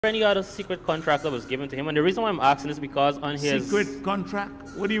Any other secret contract that was given to him? And the reason why I'm asking is because on his... Secret contract?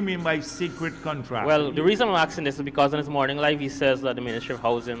 What do you mean by secret contract? Well, the reason I'm asking this is because on his morning live he says that the Ministry of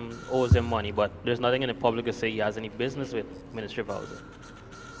Housing owes him money, but there's nothing in the public to say he has any business with Ministry of Housing.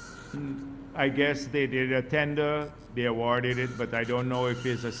 I guess they did a tender, they awarded it, but I don't know if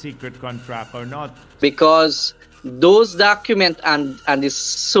it's a secret contract or not. Because those documents and the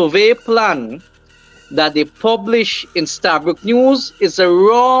survey plan that they publish in Stabrook News is a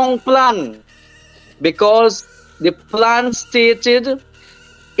wrong plan, because the plan stated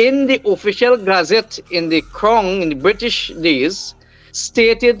in the official gazette in the Crown in the British days,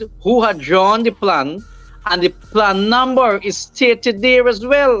 stated who had drawn the plan, and the plan number is stated there as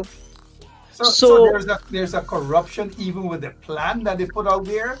well. So there's a corruption even with the plan that they put out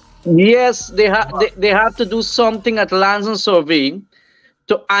there? Yes, they have to do something at Lands and Survey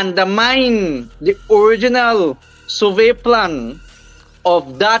to undermine the original survey plan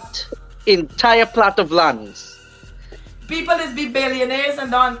of that entire plot of lands. People is be billionaires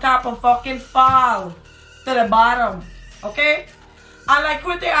and don't cap and fucking fall to the bottom, okay? And like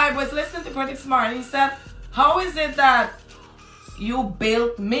I was listening to Critic'S morning, he said, how is it that you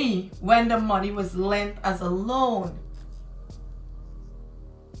built me when the money was lent as a loan?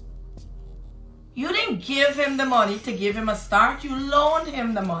 You didn't give him the money to give him a start. You loaned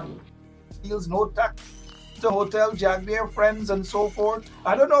him the money. Deals, no tax, the hotel, Jagdeo, friends, and so forth.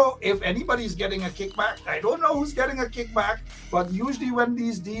 I don't know if anybody's getting a kickback. I don't know who's getting a kickback. But usually when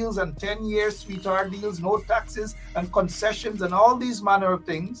these deals and 10-year sweetheart deals, no taxes and concessions and all these manner of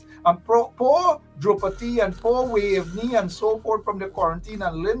things, and poor Drupati and poor Waveney and so forth from the quarantine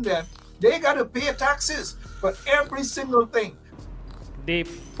and Linden, they got to pay taxes for every single thing. The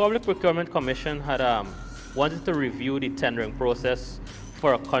Public Procurement Commission had wanted to review the tendering process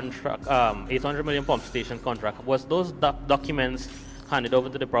for a contract, 800 million pump station contract. Was those documents handed over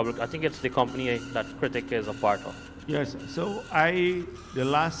to the public? I think it's the company that Critic is a part of. Yes, so the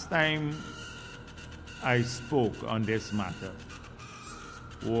last time I spoke on this matter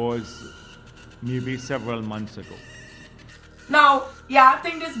was maybe several months ago. Now, yeah, I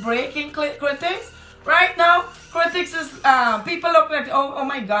think this breaking Critic'S. Right now, Critic'S is, people look like, oh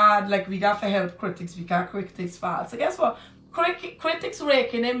my God, like we got to help Critic'S, we got Critic'S fast. So guess what? Critic'S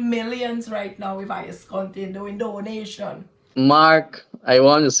raking in millions right now if I is content doing donation. Mark, I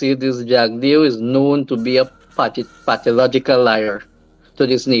want to say this: Jagdeo is known to be a pathological liar to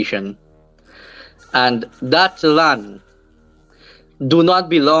this nation. And that land do not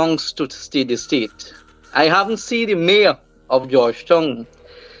belongs to the state. I haven't seen the mayor of Georgetown,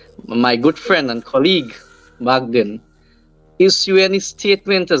 my good friend and colleague back then, issue any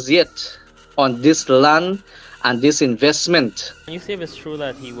statement as yet on this land and this investment. Can you say if it's true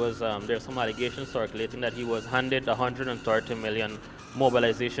that he was, there's some allegations circulating that he was handed 130 million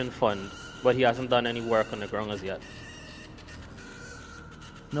mobilization fund, but he hasn't done any work on the ground as yet?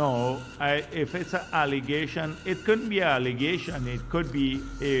 No, if it's an allegation, it couldn't be an allegation. It could be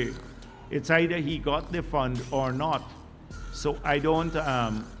it's either he got the fund or not. So I don't,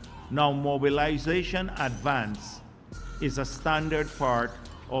 now mobilization advance is a standard part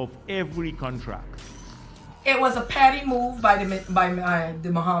of every contract. It was a petty move by the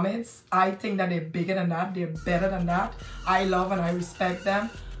Mohameds. I think that they're bigger than that. They're better than that. I love and I respect them.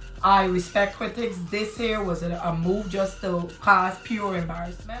 I respect Critic'S. This here was a move just to cause pure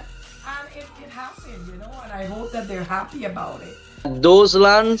embarrassment. And it happened, you know, and I hope that they're happy about it. Those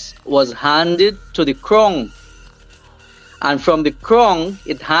lands was handed to the Crown. And from the Crown,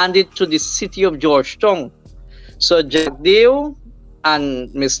 it handed to the city of Georgetown. So Jagdeo and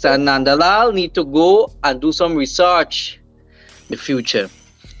Mr. Nandalal need to go and do some research in the future.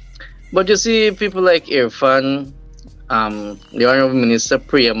 But you see, people like Irfan, the Honorable Minister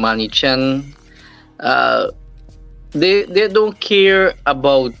Priya Manichan, they don't care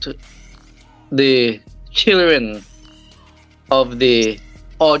about the children of the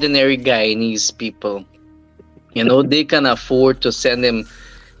ordinary Guyanese people. You know, they can afford to send them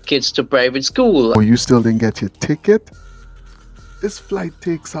kids to private school. Oh, you still didn't get your ticket? This flight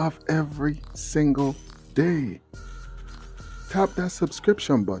takes off every single day. Tap that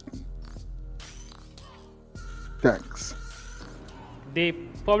subscription button. Thanks. The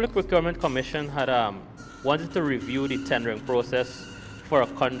Public Procurement Commission had wanted to review the tendering process for a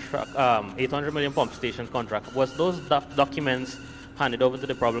contract, 800 million pump station contract. Was those documents handed over to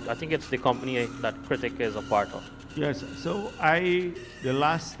the public? I think it's the company that Critic is a part of. Yes, so the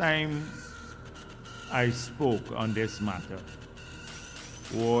last time I spoke on this matter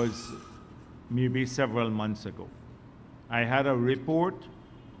was maybe several months ago. I had a report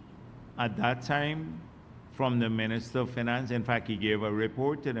at that time from the Minister of Finance. In fact, he gave a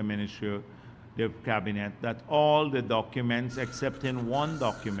report to the Ministry, the Cabinet, that all the documents, except in one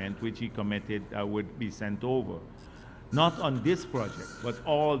document, which he committed, would be sent over. Not on this project, but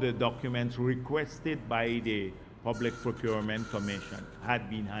all the documents requested by the Public Procurement Commission had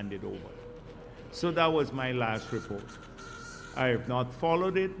been handed over. So that was my last report. I have not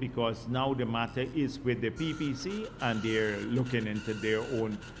followed it because now the matter is with the PPC and they're looking into their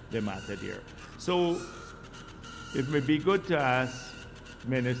own the matter there. So it may be good to ask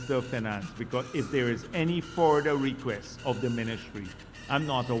Minister of Finance, because if there is any further request of the ministry, I'm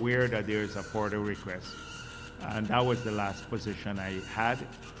not aware that there is a further request. And that was the last position I had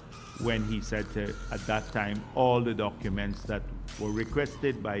when he said at that time all the documents that were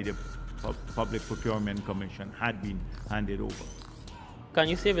requested by the Public Procurement Commission had been handed over. Can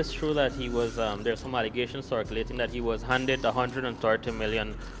you say if it's true that he was, there's some allegations circulating that he was handed 130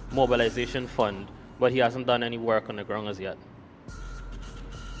 million mobilization fund, but he hasn't done any work on the ground as yet?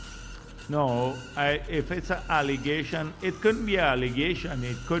 No, if it's an allegation, it couldn't be an allegation.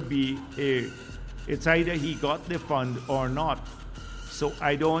 It could be it's either he got the fund or not. So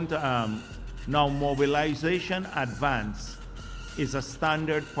I don't, now mobilization advance is a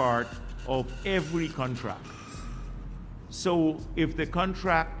standard part of every contract. So if the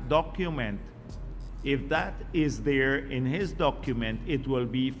contract document, if that is there in his document, it will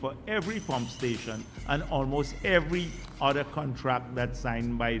be for every pump station and almost every other contract that's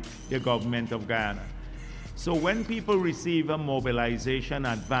signed by the government of Guyana. So when people receive a mobilization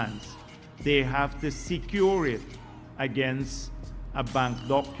advance, they have to secure it against a bank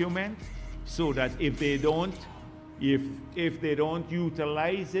document so that if they don't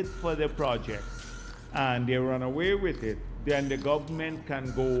utilize it for the project and they run away with it, then the government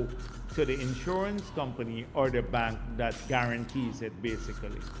can go to the insurance company or the bank that guarantees it,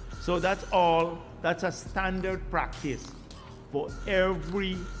 basically. So that's all, that's a standard practice for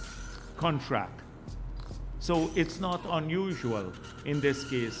every contract. So it's not unusual in this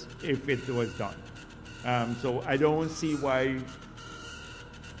case if it was done. So I don't see why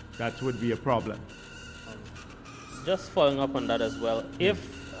that would be a problem. Just following up on that as well, if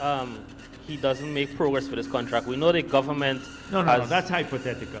he doesn't make progress with this contract, we know the government No, that's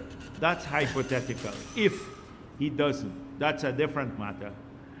hypothetical. That's hypothetical. If he doesn't, that's a different matter.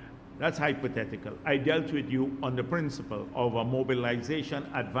 That's hypothetical. I dealt with you on the principle of a mobilization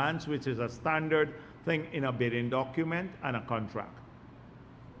advance, which is a standard thing in a bidding document and a contract.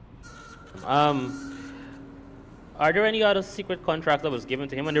 Are there any other secret contract that was given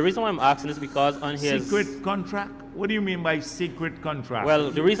to him? And the reason why I'm asking is because on his... Secret contract? What do you mean by secret contract? Well,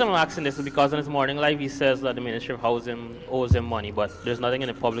 the reason I'm asking this is because on his morning live, he says that the Ministry of Housing owes him money, but there's nothing in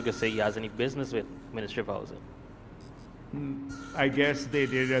the public to say he has any business with Ministry of Housing. I guess they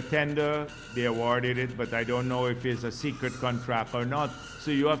did a tender, they awarded it, but I don't know if it's a secret contract or not.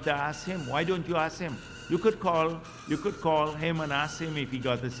 So you have to ask him. Why don't you ask him? You could call him and ask him if he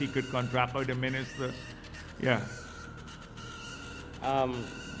got a secret contract, or the minister. Yeah.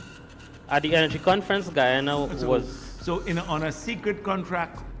 At the energy conference, Guyana was... So on a secret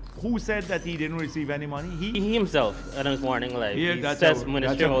contract, who said that he didn't receive any money? He himself at his morning live. Yeah, he says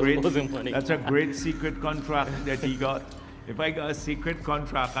Ministry of Housing owes him money. That's a great secret contract that he got. If I got a secret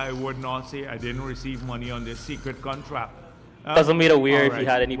contract, I would not say I didn't receive money on this secret contract. Doesn't make it aware if he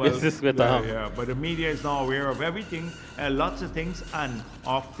had any business with them. Yeah, but the media is not aware of everything, lots of things, and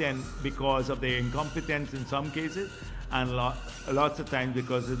often because of their incompetence in some cases, and lots of times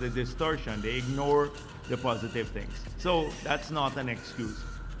because of the distortion. They ignore the positive things. So that's not an excuse.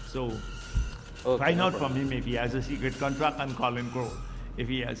 So find out from him if he has a secret contract, and call him Crow if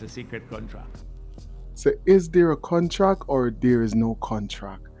he has a secret contract. So is there a contract or there is no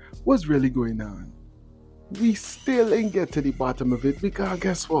contract? What's really going on? We still ain't get to the bottom of it, because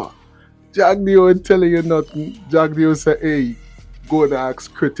guess what? Jagdeo ain't telling you nothing. Jagdeo say, hey, go and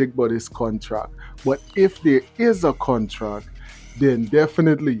ask Critic about his contract. But if there is a contract, then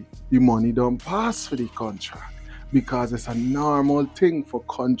definitely the money don't pass for the contract, because it's a normal thing for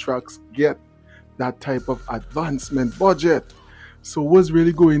contracts get that type of advancement budget. So what's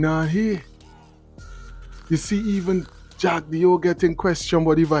really going on here? You see, even Jagdeo getting questioned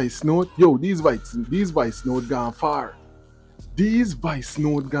by the vice note. Yo, these vice note gone far. These vice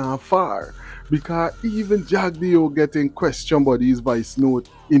note gone far. Because even Jagdeo getting questioned by these vice note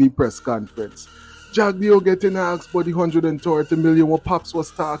in the press conference. Jagdeo getting asked about the 130 million what Pops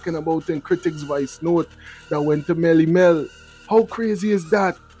was talking about in Critic'S vice note that went to Melly Mel. How crazy is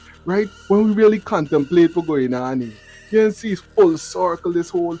that? Right? When we really contemplate what's going on here, you can see full circle this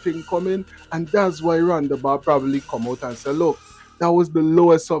whole thing coming, and that's why Roundabout probably come out and say, look, that was the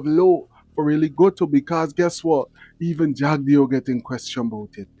lowest of low for really go to, because guess what? Even Jagdeo getting questioned about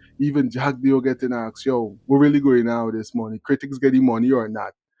it. Even Jagdeo getting asked, yo, we're really going out with this money. Critics getting money or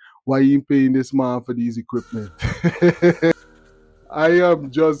not? Why you paying this man for these equipment? I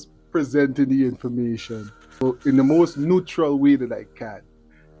am just presenting the information in the most neutral way that I can.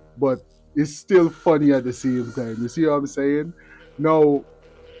 But it's still funny at the same time. You see what I'm saying? Now,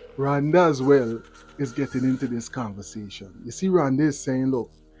 Rhonda as well is getting into this conversation. You see, Rhonda is saying,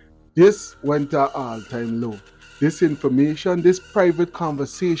 look, this went to all-time low. This information, this private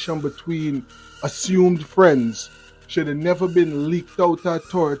conversation between assumed friends should have never been leaked out to a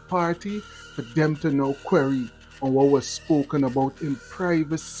third party for them to now query on what was spoken about in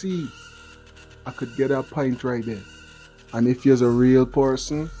privacy. I could get a point right there. And if you're a real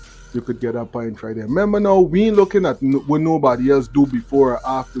person, you could get a point right there. Remember now, we ain't looking at what nobody else do before or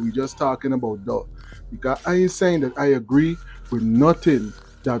after. We just talking about that. Because I ain't saying that I agree with nothing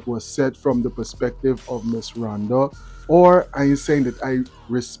that was said from the perspective of Miss Rhonda, or I ain't saying that I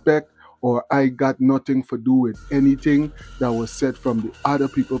respect or I got nothing to do with anything that was said from the other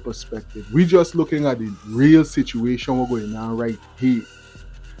people's perspective. We just looking at the real situation we're going on right here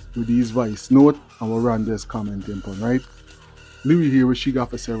with these voice note and what Rhonda's commenting on, right? Let me hear what she got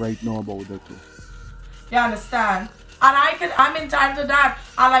to say right now about that too. You understand? And I'm entitled to that.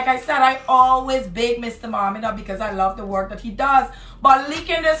 And like I said, I always beg Mr. Mohamed up because I love the work that he does. But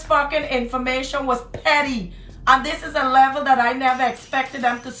leaking this fucking information was petty. And this is a level that I never expected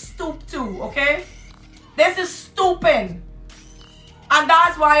them to stoop to, okay? This is stooping. And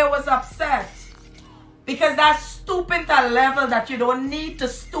that's why I was upset. Because that's stooping to a level that you don't need to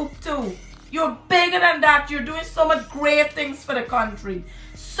stoop to. You're bigger than that. You're doing so much great things for the country.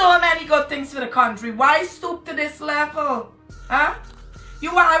 So many good things for the country. Why stoop to this level? Huh?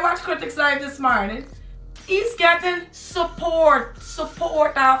 I watched Critic'S Live this morning. He's getting support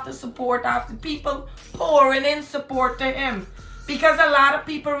after support after people pouring in support to him. Because a lot of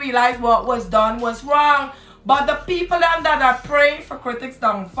people realize what was done was wrong. But the people that are praying for Critic'S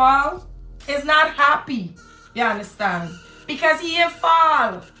downfall is not happy. You understand? Because he didn't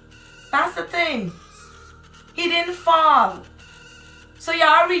fall. That's the thing. He didn't fall. So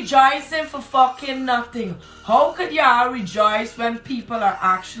y'all rejoicing for fucking nothing. How could y'all rejoice when people are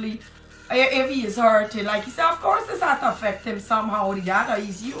actually, if he is hurting? Like he said, of course this has to affect him somehow or the other.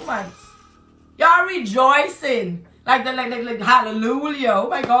 He's human. Y'all rejoicing. Like hallelujah. Oh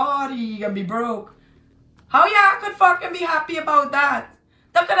my God, he gonna be broke. How y'all could fucking be happy about that?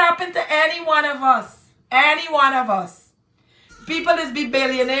 That could happen to any one of us. Any one of us. People is be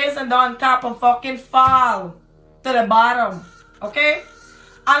billionaires and on top and fucking fall to the bottom. Okay?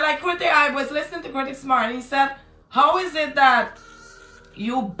 And like I was listening to Critic'S morning, he said, how is it that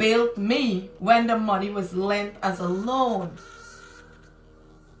you built me when the money was lent as a loan?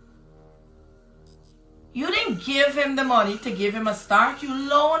 You didn't give him the money to give him a start. You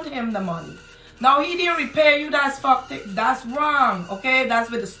loaned him the money. Now he didn't repair you. That's fucked. That's wrong. Okay,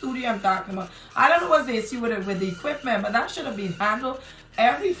 that's with the studio I'm talking about. I don't know what's the issue with the equipment, but that should have been handled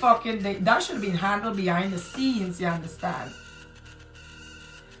every fucking day. That should have been handled behind the scenes. You understand?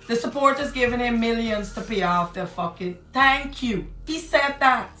 The supporters giving him millions to pay off their fucking. Thank you. He said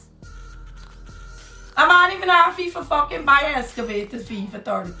that. I'm not even happy for fucking buy an excavator fee for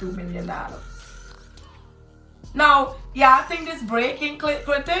 $32 million. Now, yeah, I think this breaking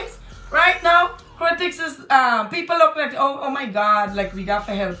Critics. Right now, Critics is, people look like, oh my God, like we got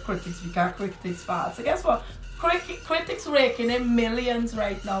to help Critics, we got Critics fast. So guess what? Critics raking in millions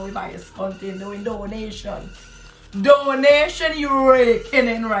right now with bias content, doing donation. Donation you raking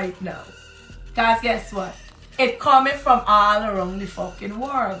in right now. Guys, guess what? It coming from all around the fucking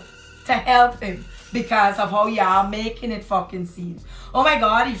world to help him because of how y'all making it fucking seem. Oh my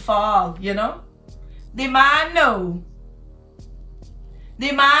God, he fall, you know? The man know.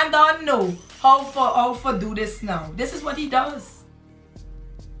 The man don't know how for do this now. This is what he does.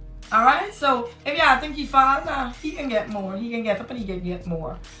 Alright? So, if y'all think he fall, nah, he can get more. He can get up and he can get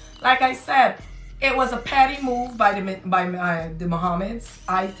more. Like I said, it was a petty move by the Mohameds.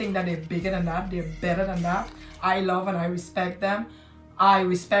 I think that they're bigger than that. They're better than that. I love and I respect them. I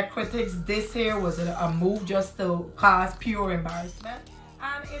respect Critics. This here was a move just to cause pure embarrassment.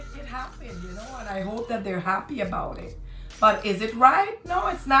 And it happened, you know, and I hope that they're happy about it. But is it right? No,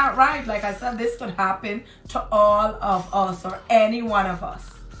 it's not right. Like I said, this could happen to all of us or any one of us.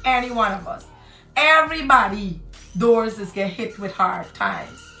 Any one of us. Everybody, doors is get hit with hard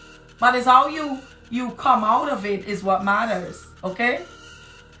times. But it's how you come out of it is what matters. Okay?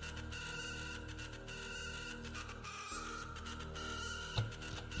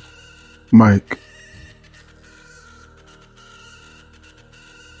 Mike.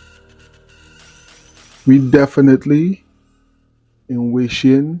 We definitely in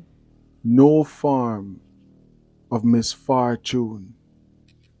wishing no form of misfortune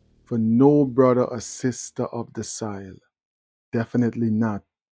for no brother or sister of the soil. Definitely not.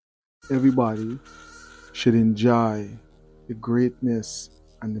 Everybody should enjoy the greatness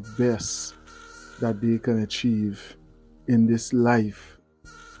and the best that they can achieve in this life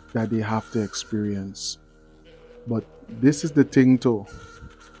that they have to experience. But this is the thing too.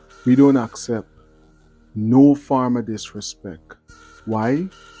 We don't accept no form of disrespect. Why?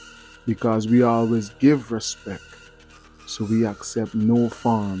 Because we always give respect. So we accept no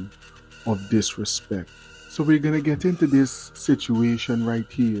form of disrespect. So we're going to get into this situation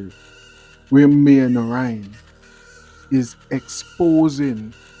right here where Mayor Narine is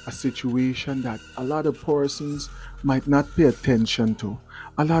exposing a situation that a lot of persons might not pay attention to.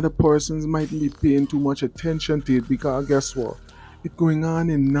 A lot of persons might be paying too much attention to it because guess what? It's going on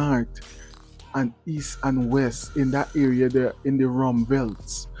in north and east and west in that area there in the rum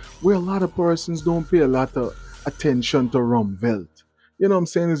belts where a lot of persons don't pay a lot of attention to rum belt. You know what I'm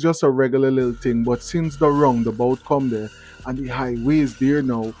saying? It's just a regular little thing. But since the roundabout come there and the highways there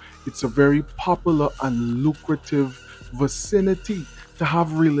now, it's a very popular and lucrative vicinity to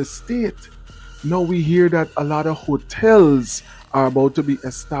have real estate. Now we hear that a lot of hotels are about to be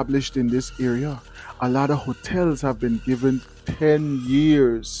established in this area. A lot of hotels have been given 10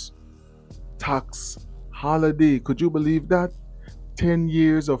 years tax holiday. Could you believe that? 10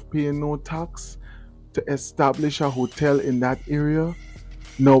 years of paying no tax to establish a hotel in that area?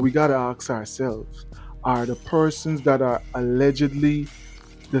 No, we gotta ask ourselves, are the persons that are allegedly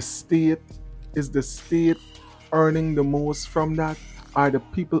the state earning the most from that? Are the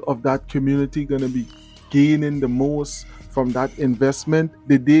people of that community gonna be gaining the most from that investment?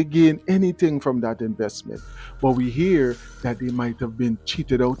 Did they gain anything from that investment? But we hear that they might have been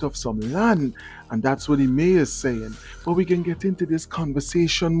cheated out of some land, and that's what the mayor is saying. But we can get into this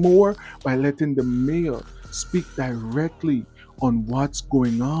conversation more by letting the mayor speak directly on what's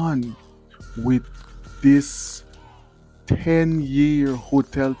going on with this 10-year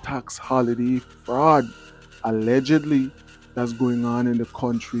hotel tax holiday fraud allegedly that's going on in the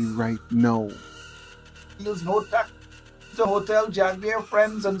country right now. Deals, no tax, the hotel, Jagdeo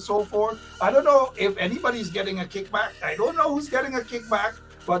friends and so forth. I don't know if anybody's getting a kickback. I don't know who's getting a kickback,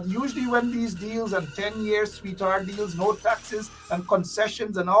 but usually when these deals and 10-year sweetheart deals, no taxes and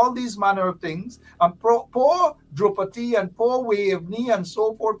concessions and all these manner of things, and poor Drupati and poor Waveney and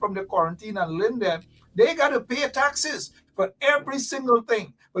so forth from the quarantine and Linden, they got to pay taxes for every single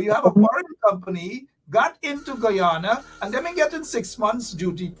thing. But you have a foreign company got into Guyana and then they get in 6 months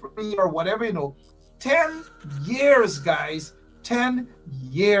duty free or whatever, 10 years, guys, 10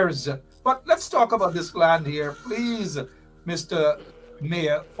 years. But let's talk about this land here, please, Mr.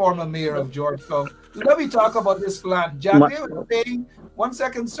 Mayor, former mayor of Georgetown. Let me talk about this land. Jagdeo is saying, 1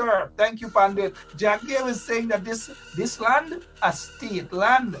 second, sir. Thank you, Pandit. Jagdeo is saying that this land, a state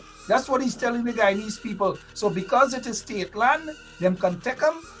land. That's what he's telling the Guyanese people. So because it is state land, them can take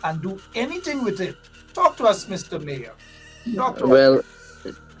them and do anything with it. Talk to us, Mr. Mayor. Talk to us.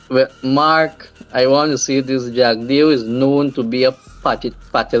 Well, Mark, I want to say this. Jagdeo is known to be a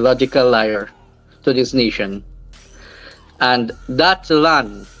pathological liar to this nation. And that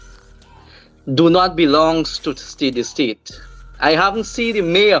land do not belongs to the state. I haven't seen the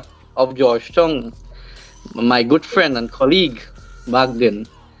mayor of Georgetown, my good friend and colleague back then,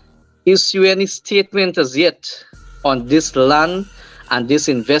 issue any statement as yet on this land and this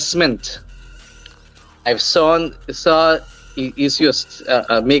investment. I saw he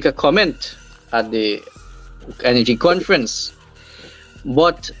make a comment at the energy conference,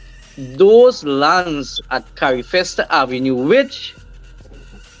 but those lands at Carifesta Avenue, which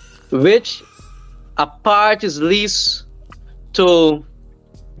a part is leased to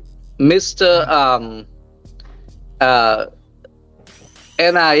Mr.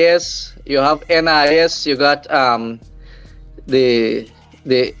 NIS. You have NIS. You got the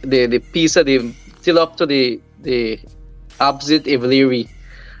piece of the still up to the opposite Eveliri.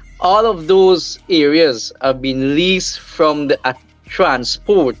 All of those areas have been leased from the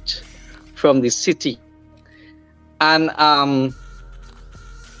transport from the city. And I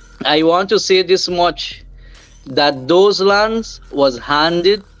want to say this much, that those lands was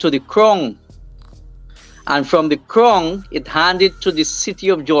handed to the Crown. And from the Crown, it handed to the city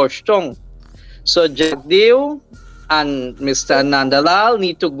of Georgetown. So Jagdeo and Mr. Nandalal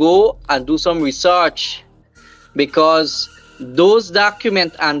need to go and do some research, because those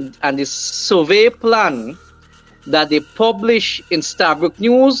documents and the survey plan that they publish in Stabrook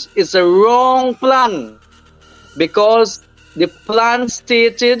News is a wrong plan, because the plan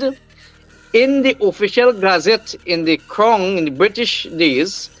stated in the official gazette in the Crown in the British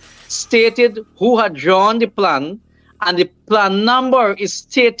days stated who had drawn the plan, and the plan number is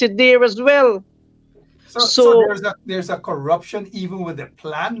stated there as well. So there's a corruption even with the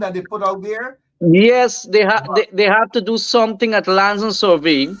plan that they put out there. Yes, they have to do something at Lands and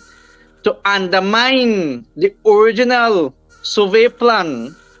Survey to undermine the original survey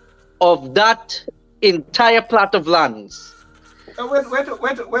plan of that entire plot of lands.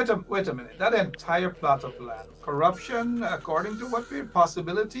 Wait a minute. That entire plot of land, corruption, according to what we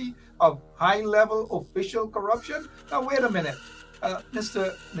possibility of high-level official corruption. Now wait a minute,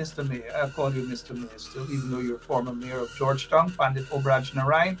 Mr. Mayor. I call you Mr. Mayor still, even though you're former mayor of Georgetown, Pandit Obraj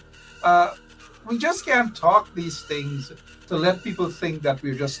Narine. We just can't talk these things to let people think that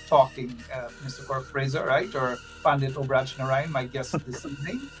we're just talking, Mr. Kirk Fraser, right, or Pandit Obraj Narine, my guest this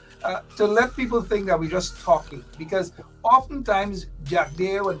evening. To let people think that we're just talking, because oftentimes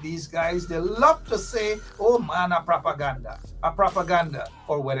Jagdeo and these guys, they love to say, oh man, a propaganda,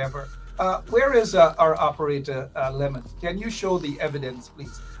 or whatever. Where is our operator, Lemon? Can you show the evidence,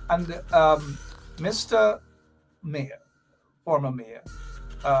 please? And Mr. Mayor, former mayor,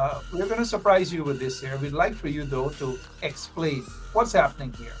 we're going to surprise you with this here. We'd like for you, though, to explain what's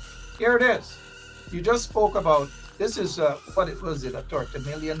happening here. Here it is. You just spoke about, this is, what it was, it a torta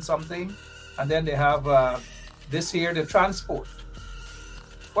million something, and then they have this here, the transport.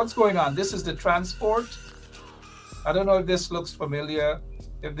 What's going on? This is the transport. I don't know if this looks familiar,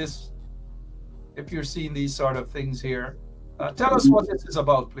 if you're seeing these sort of things here. Tell us what this is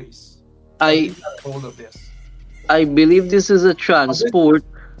about, please. I hold of this. I believe this is a transport.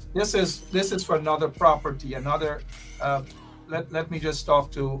 This is for another property, another. Let me just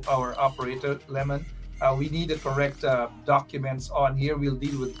talk to our operator, Lemon. We need the correct documents on here. We'll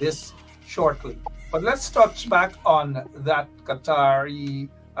deal with this shortly. But let's touch back on that Qatari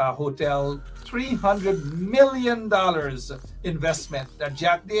hotel, $300 million investment that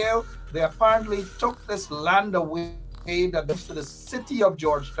Jagdeo, they apparently took this land away that goes to the city of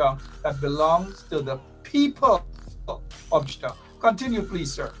Georgetown that belongs to the people of Georgetown. Continue,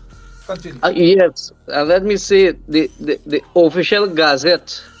 please, sir. Continue. Yes, let me say the official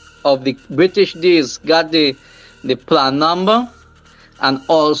gazette of the British days got the plan number and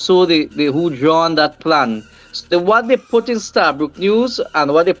also the who drawn that plan. So what they put in Starbrook News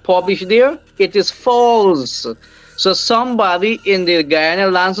and what they publish there, it is false. So somebody in the Guyana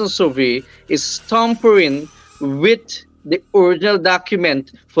Lands and Survey is tampering with the original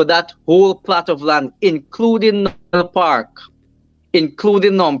document for that whole plot of land, including Nomprel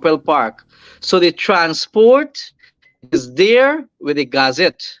Park. So the transport is there with the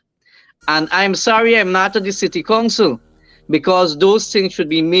gazette. And I'm sorry I'm not at the city council, because those things should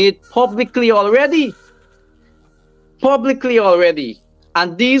be made publicly already.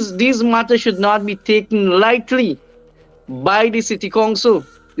 And these matters should not be taken lightly by the city council.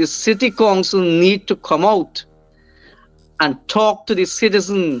 The city council need to come out and talk to the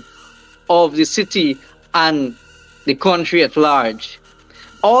citizens of the city and the country at large.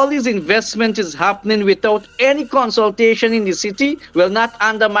 All this investment is happening without any consultation in the city. Well, not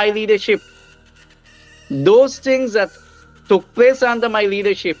under my leadership. Those things that took place under my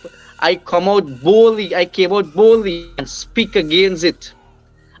leadership, I came out boldly and speak against it.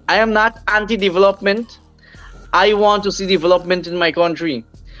 I am not anti-development. I want to see development in my country.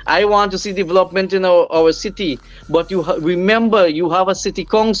 I want to see development in our city. But remember, you have a city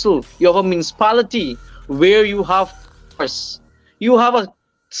council, you have a municipality where you have a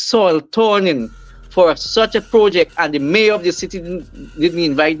soil turning for such a project, and the mayor of the city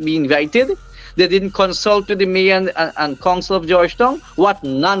didn't be invited. They didn't consult with the mayor and council of Georgetown. What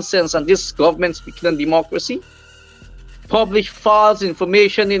nonsense! And this government speaking on democracy, publish false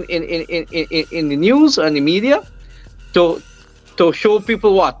information in the news and the media to show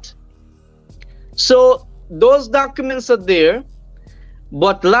people what. So those documents are there,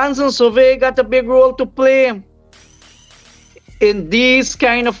 but Lands and Survey got a big role to play in this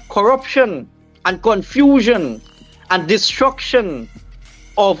kind of corruption and confusion and destruction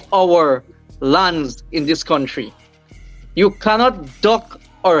of our lands in this country. You cannot duck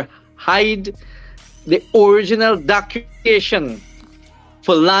or hide the original documentation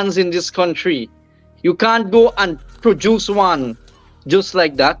for lands in this country. You can't go and produce one just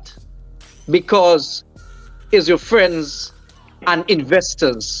like that because it's your friends and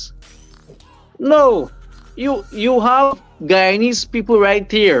investors. No, you have Guyanese people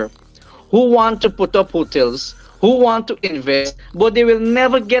right here who want to put up hotels, who want to invest, but they will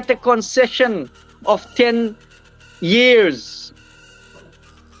never get a concession of 10 years.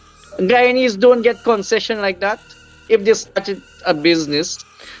 Guyanese don't get concession like that. If they started a business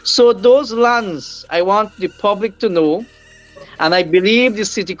So those lands, I want the public to know, and I believe the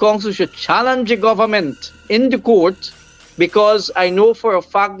city council should challenge the government in the court, because I know for a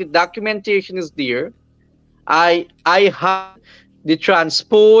fact the documentation is there. I had the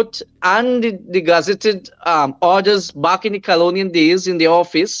transport and the gazetted orders back in the colonial days in the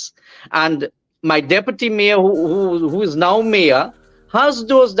office, and my deputy mayor, who is now mayor, has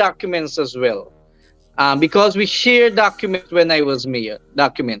those documents as well, because we shared documents when I was mayor,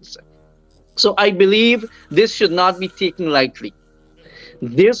 documents. So I believe this should not be taken lightly.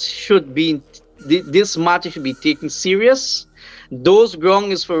 This matter should be taken serious. Those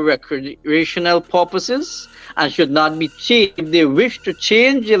grounds is for recreational purposes and should not be changed. If they wish to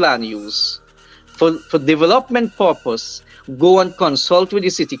change the land use for development purpose, go and consult with the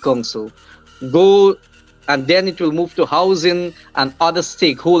city council. Go, and then it will move to housing and other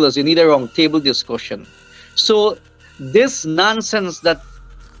stakeholders. You need a round table discussion. So this nonsense that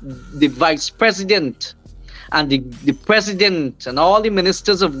the vice president and the president and all the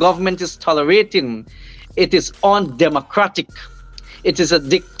ministers of government is tolerating, it is undemocratic. It is a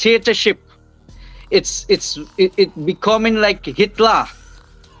dictatorship. It's becoming like Hitler.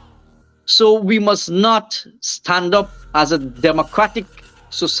 So we must not stand up as a democratic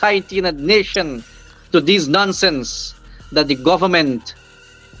society and a nation to this nonsense that the government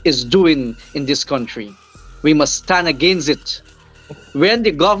is doing in this country. We must stand against it. When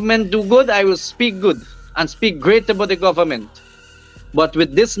the government do good, I will speak good and speak great about the government. But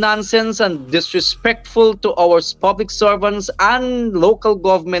with this nonsense and disrespectful to our public servants and local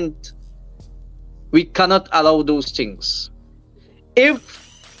government, we cannot allow those things.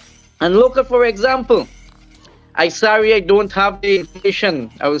 And look, for example, I don't have the information.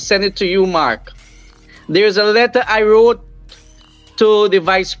 I will send it to you, Mark. There's a letter I wrote to the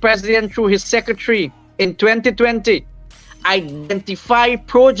vice president through his secretary in 2020. Identify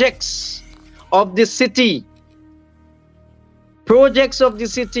projects of the city. Projects of the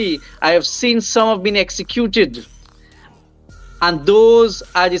city. I have seen some have been executed. And those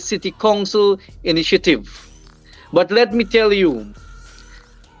are the city council initiative. But let me tell you,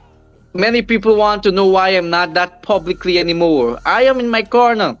 many people want to know why I'm not that publicly anymore. I am in my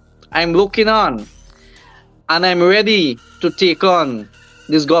corner. I'm looking on. And I'm ready to take on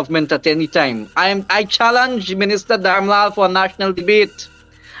this government at any time. I challenged Minister Dharmlal for a national debate.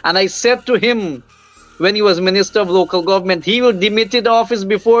 And I said to him, when he was Minister of Local Government, he will demit the office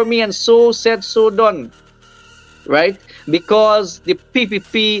before me, and so said, so done. Right? Because the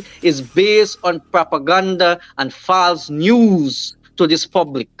PPP is based on propaganda and false news to this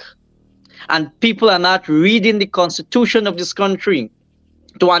public. And people are not reading the constitution of this country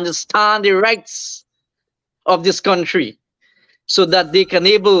to understand the rights of this country so that they can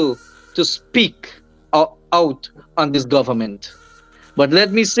able to speak out on this government. But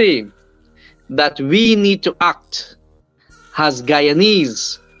let me say that we need to act as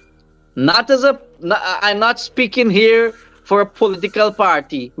Guyanese, I'm not speaking here for a political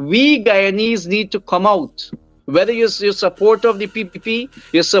party. We Guyanese need to come out. Whether you're supporter of the PPP,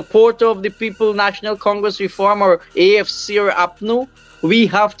 you're supporter of the People National Congress Reform or AFC or APNU, we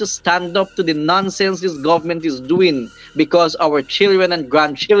have to stand up to the nonsense this government is doing, because our children and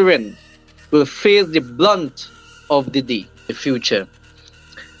grandchildren will face the blunt of the day, the future.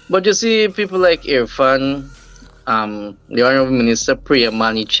 But you see, people like Irfan, the Honorable Minister Priya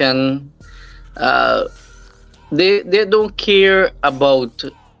Manichan, they don't care about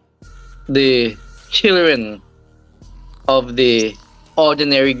the children of the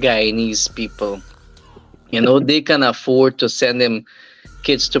ordinary Guyanese people. You know, they can afford to send them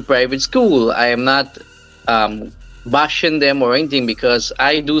kids to private school. I am not bashing them or anything, because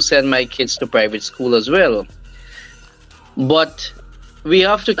I do send my kids to private school as well. But we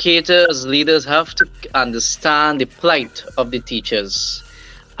have to cater, as leaders have to understand the plight of the teachers.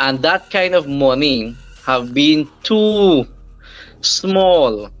 And that kind of money have been too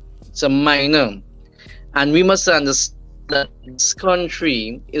small. It's a minor. And we must understand that this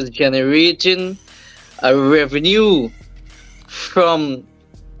country is generating a revenue from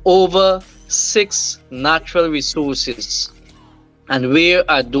over 6 natural resources. And where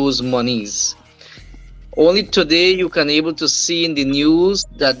are those monies? Only today you can able to see in the news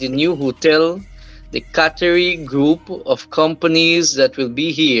that the new hotel, the Qatari group of companies that will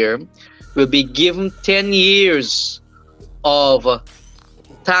be here, will be given 10 years of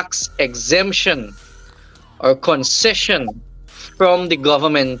tax exemption or concession from the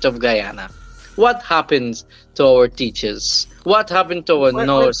government of Guyana. What happens to our teachers? What happened to our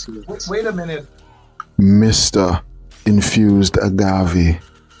nurses? Wait a minute. Mr. Infused agave,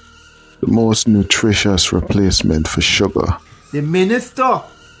 the most nutritious replacement for sugar. The Minister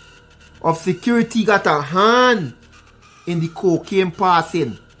of Security got a hand in the cocaine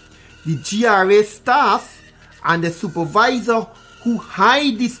passing. The GRA staff and the supervisor who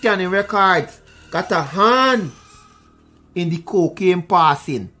hide the scanning records got a hand in the cocaine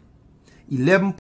passing. 11